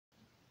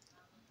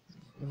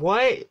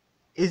What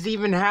is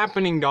even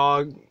happening,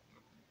 dog?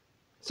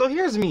 So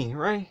here's me,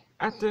 right?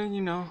 After,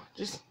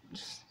 just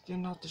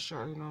getting out the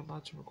shower,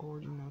 about to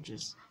record,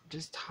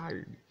 just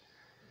tired.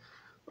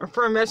 My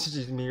friend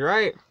messages me,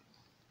 right?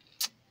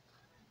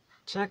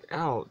 Check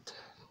out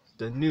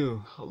the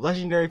new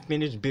legendary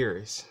finish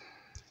Beerus.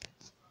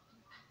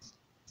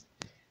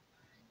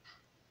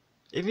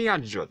 If you got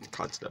enjoyed the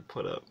content I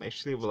put up, make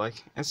sure you leave a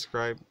like and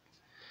subscribe.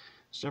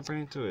 Let's jump right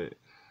into it.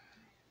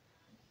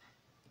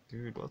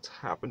 Dude, what's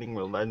happening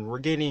with Legend?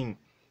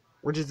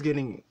 We're just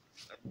getting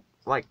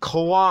like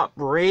co-op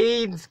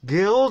raids,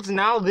 guilds.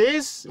 Now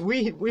this,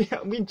 we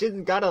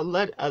just got a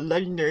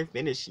legendary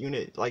finish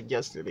unit like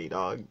yesterday,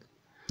 dog.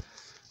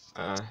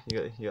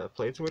 You got to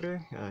play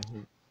Twitter.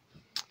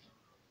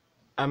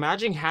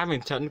 Imagine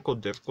having technical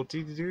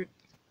difficulties, dude.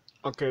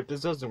 Okay, if this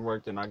doesn't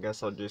work, then I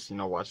guess I'll just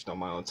watch it on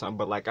my own time.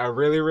 But like, I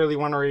really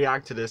want to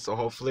react to this, so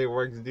hopefully it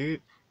works,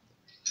 dude.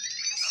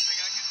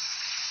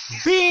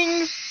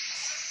 Bing!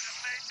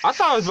 I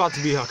thought it was about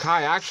to be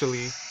Hakai,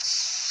 actually.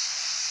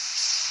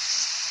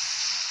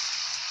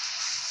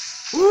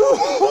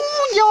 Ooh,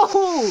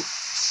 yo!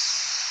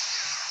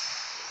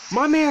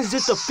 My man's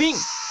did the thing.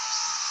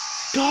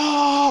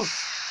 Dog!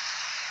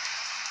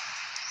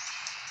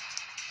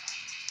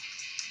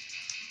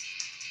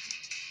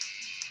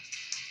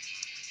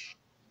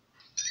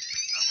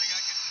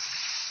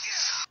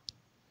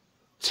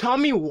 Tell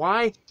me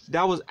why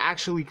that was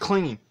actually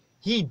clean.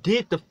 He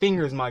did the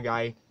fingers, my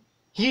guy.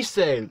 He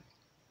said,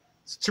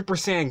 Super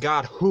Saiyan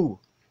God who?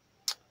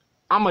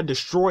 I'm a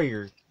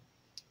destroyer.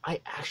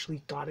 I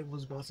actually thought it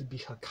was about to be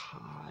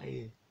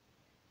Hakai.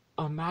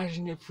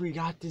 Imagine if we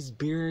got this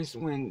Beerus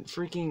when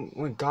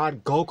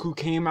God Goku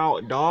came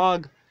out,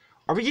 dog.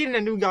 Are we getting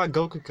a new God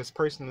Goku? Because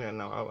personally, I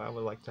know I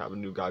would like to have a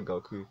new God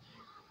Goku.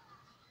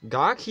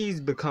 Gaki's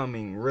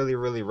becoming really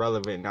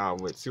relevant now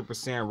with Super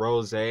Saiyan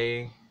Rose.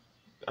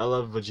 I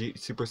love Vegeta,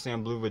 Super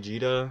Saiyan Blue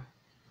Vegeta.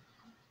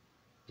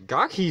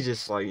 Gaki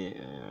just like,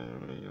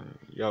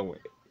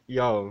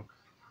 yo.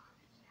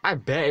 I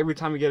bet every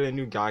time we get a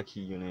new Gaki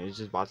unit, it's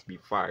just about to be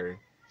fire.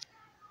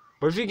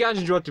 But if you guys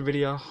enjoyed the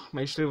video,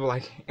 make sure to leave a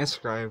like and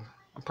subscribe.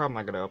 I'm probably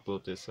not gonna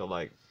upload this till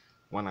like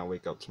when I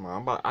wake up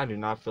tomorrow. I do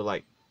not feel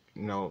like,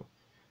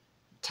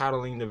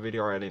 titling the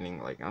video or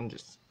editing. Like I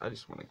just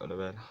want to go to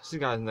bed. See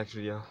you guys in the next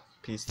video.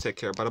 Peace. Take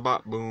care. Bada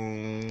bop.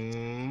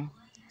 Boom.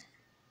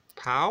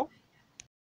 Pow.